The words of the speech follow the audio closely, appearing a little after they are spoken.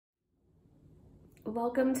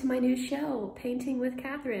Welcome to my new show, Painting with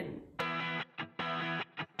Katherine.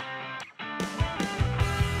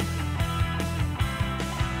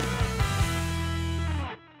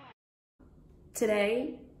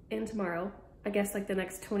 Today and tomorrow, I guess like the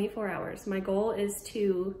next 24 hours, my goal is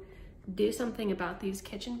to do something about these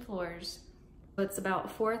kitchen floors. It's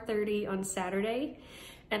about 4:30 on Saturday,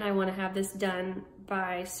 and I want to have this done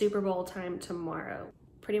by Super Bowl time tomorrow.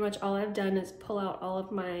 Pretty much all I've done is pull out all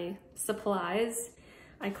of my supplies.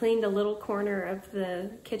 I cleaned a little corner of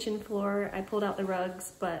the kitchen floor. I pulled out the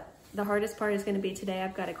rugs, but the hardest part is going to be today.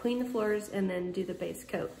 I've got to clean the floors and then do the base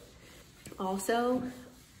coat. Also,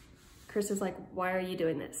 Chris is like, why are you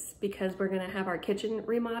doing this? Because we're going to have our kitchen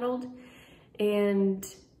remodeled. And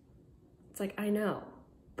it's like, I know,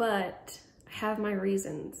 but I have my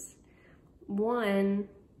reasons. One,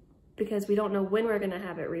 because we don't know when we're going to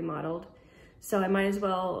have it remodeled. So I might as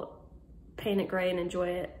well paint it gray and enjoy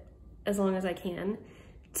it as long as I can.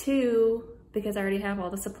 Two, because I already have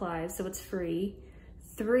all the supplies, so it's free.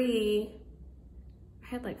 Three, I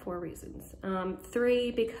had like 4 reasons.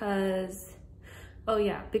 Three, because, oh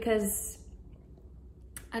yeah, because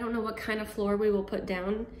I don't know what kind of floor we will put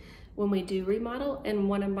down when we do remodel, and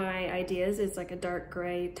one of my ideas is like a dark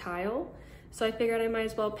gray tile. So I figured I might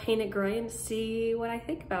as well paint it gray and see what I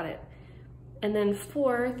think about it. And then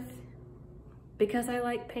fourth, because I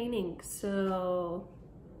like painting, so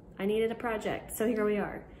I needed a project, so here we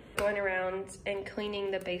are. Going around and cleaning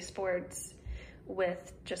the baseboards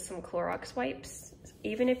with just some Clorox wipes.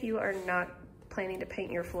 Even if you are not planning to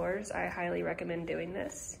paint your floors, I highly recommend doing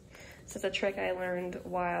this. This is a trick I learned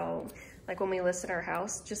while, like when we listed our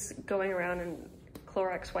house, just going around and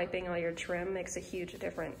Clorox wiping all your trim makes a huge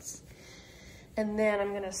difference. And then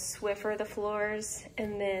I'm gonna Swiffer the floors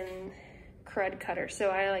and then crud cutter. So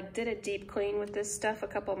I like did a deep clean with this stuff a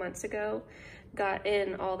couple months ago, got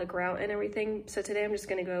in all the grout and everything. So today I'm just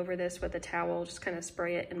gonna go over this with a towel, just kind of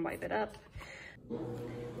spray it and wipe it up.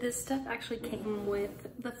 This stuff actually came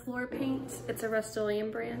with the floor paint. It's a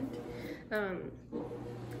Rust-Oleum brand.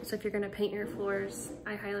 So if you're gonna paint your floors,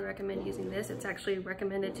 I highly recommend using this. It's actually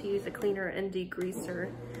recommended to use a cleaner and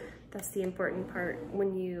degreaser. That's the important part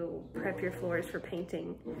when you prep your floors for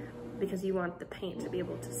painting, because you want the paint to be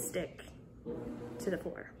able to stick to the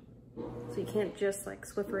floor. So you can't just like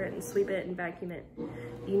Swiffer it and sweep it and vacuum it.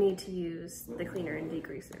 You need to use the cleaner and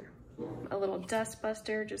degreaser. A little dust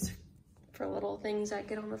buster just for little things that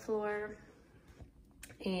get on the floor.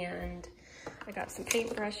 And I got some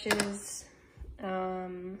paintbrushes,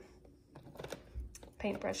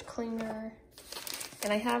 paintbrush cleaner,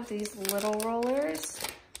 and I have these little rollers,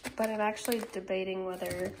 but I'm actually debating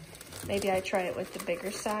whether maybe I try it with the bigger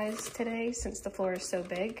size today since the floor is so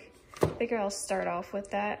big. I figure I'll start off with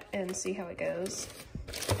that and see how it goes.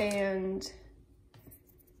 And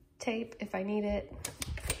tape if I need it,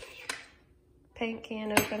 paint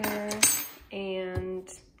can opener, and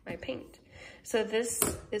my paint. So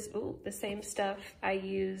this is the same stuff I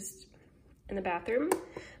used in the bathroom,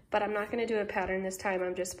 but I'm not gonna do a pattern this time.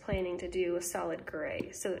 I'm just planning to do a solid gray,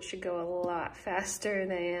 so it should go a lot faster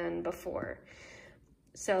than before.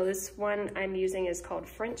 So this one I'm using is called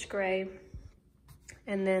French Gray.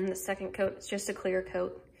 And then the second coat is just a clear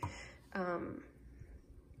coat. I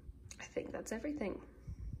think that's everything.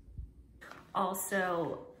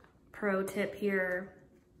 Also, pro tip here,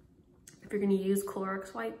 if you're gonna use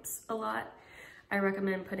Clorox wipes a lot, I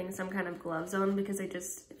recommend putting some kind of gloves on, because they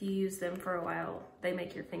just, if you use them for a while, they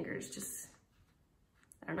make your fingers just,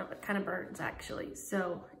 I don't know, it kind of burns actually.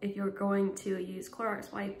 So if you're going to use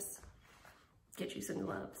Clorox wipes, get you some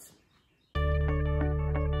gloves.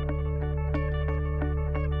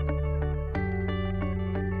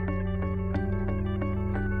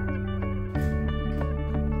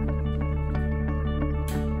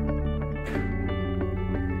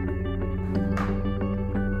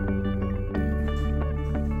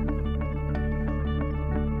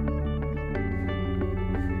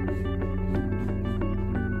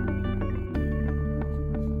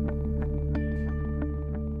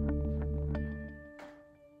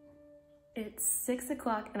 It's 6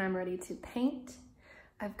 o'clock and I'm ready to paint.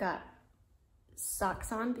 I've got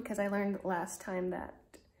socks on because I learned last time that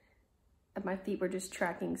my feet were just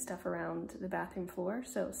tracking stuff around the bathroom floor.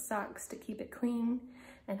 So socks to keep it clean,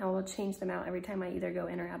 and I will change them out every time I either go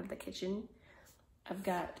in or out of the kitchen. I've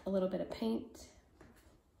got a little bit of paint,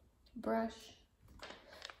 brush,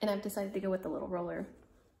 and I've decided to go with the little roller.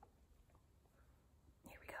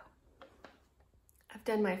 Here we go. I've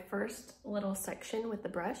done my first little section with the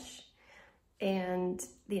brush, and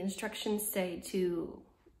the instructions say to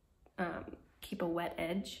keep a wet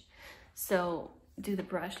edge. So do the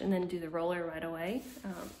brush and then do the roller right away.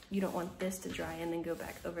 You don't want this to dry and then go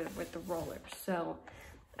back over with the roller. So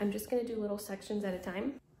I'm just gonna do little sections at a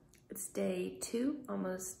time. It's day 2,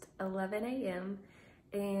 almost 11 a.m.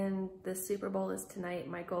 and the Super Bowl is tonight.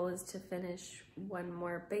 My goal is to finish 1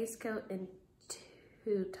 more base coat and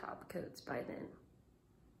 2 top coats by then.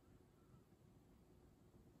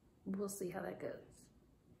 We'll see how that goes.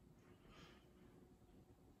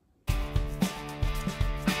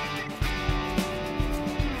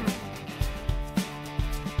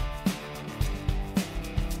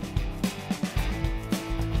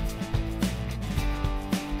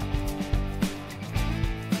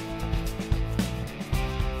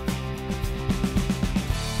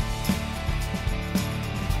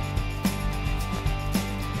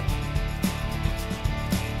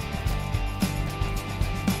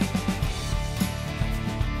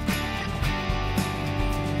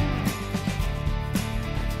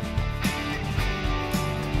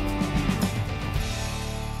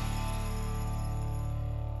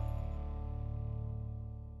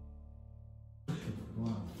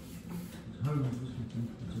 Home was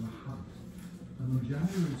converted to a hut, and on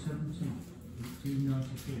January 17,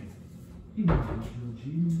 1893, he married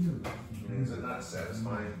Georgina Miller. Isn't that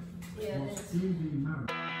satisfying? Yeah, while still being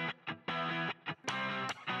married.